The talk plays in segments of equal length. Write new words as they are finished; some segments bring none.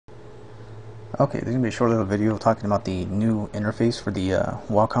Okay, this is going to be a short little video talking about the new interface for the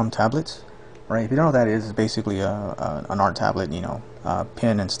Wacom tablets. Right, if you don't know what that is, it's basically an art tablet, you know,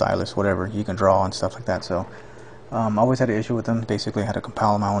 pen and stylus, whatever, you can draw and stuff like that. So I always had an issue with them. Basically I had to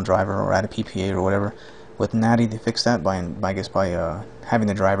compile my own driver or add a PPA or whatever. With Natty they fixed that by having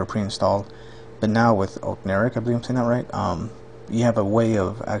the driver pre-installed. But now with Oakneric, I believe I'm saying that right, you have a way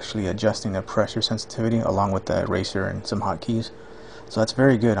of actually adjusting the pressure sensitivity along with the eraser and some hotkeys. So that's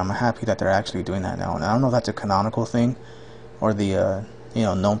very good. I'm happy that they're actually doing that now. And I don't know if that's a canonical thing or the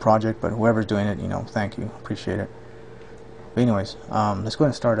GNOME project, but whoever's doing it, thank you, appreciate it. But anyways, let's go ahead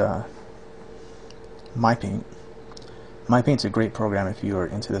and start MyPaint. MyPaint's a great program if you are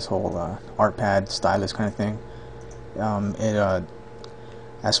into this whole art pad stylus kind of thing.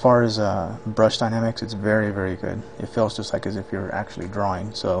 As far as brush dynamics, it's very, very good. It feels just like as if you're actually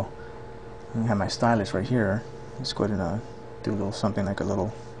drawing. So I have my stylus right here. Let's go ahead and do a little something like a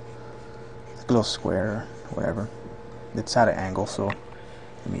little square or whatever. It's at an angle, so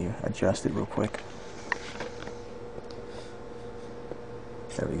let me adjust it real quick.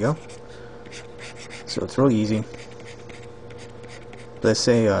 There we go. So it's really easy. Let's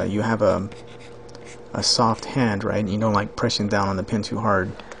say you have a soft hand, right, and you don't like pressing down on the pen too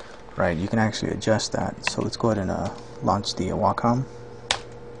hard, right? You can actually adjust that. So let's go ahead and launch the Wacom.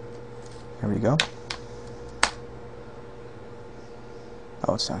 There we go.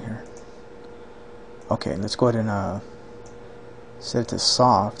 Oh, it's down here. Okay, let's go ahead and set it to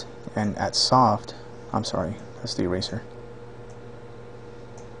soft, and at soft, I'm sorry, that's the eraser.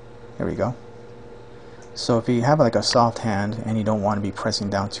 There we go. So if you have like a soft hand and you don't want to be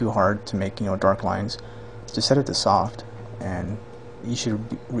pressing down too hard to make dark lines, just set it to soft and you should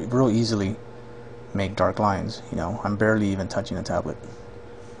real easily make dark lines. I'm barely even touching the tablet,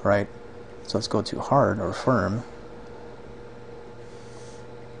 right? So let's go to hard or firm.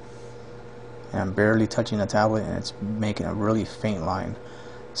 And I'm barely touching the tablet and it's making a really faint line.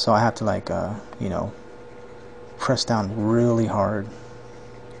 So I have to press down really hard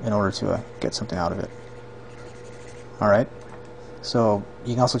in order to get something out of it. Alright, so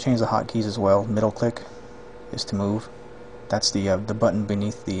you can also change the hotkeys as well. Middle click is to move. That's the button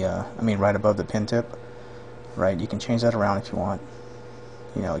beneath right above the pen tip. Right, you can change that around if you want.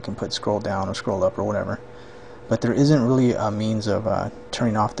 You can put scroll down or scroll up or whatever. But there isn't really a means of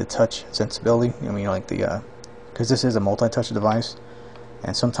turning off the touch sensibility. Because this is a multi-touch device,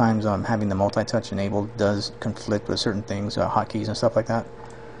 and sometimes having the multi-touch enabled does conflict with certain things, hotkeys and stuff like that.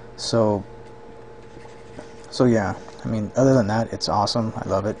 So yeah, other than that, it's awesome. I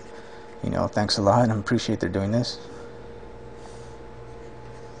love it. Thanks a lot, and I appreciate they're doing this.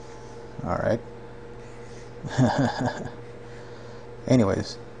 Alright.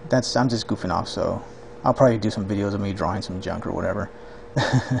 Anyways, I'm just goofing off, so I'll probably do some videos of me drawing some junk or whatever.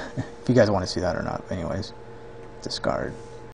 If you guys want to see that or not. Anyways, discard.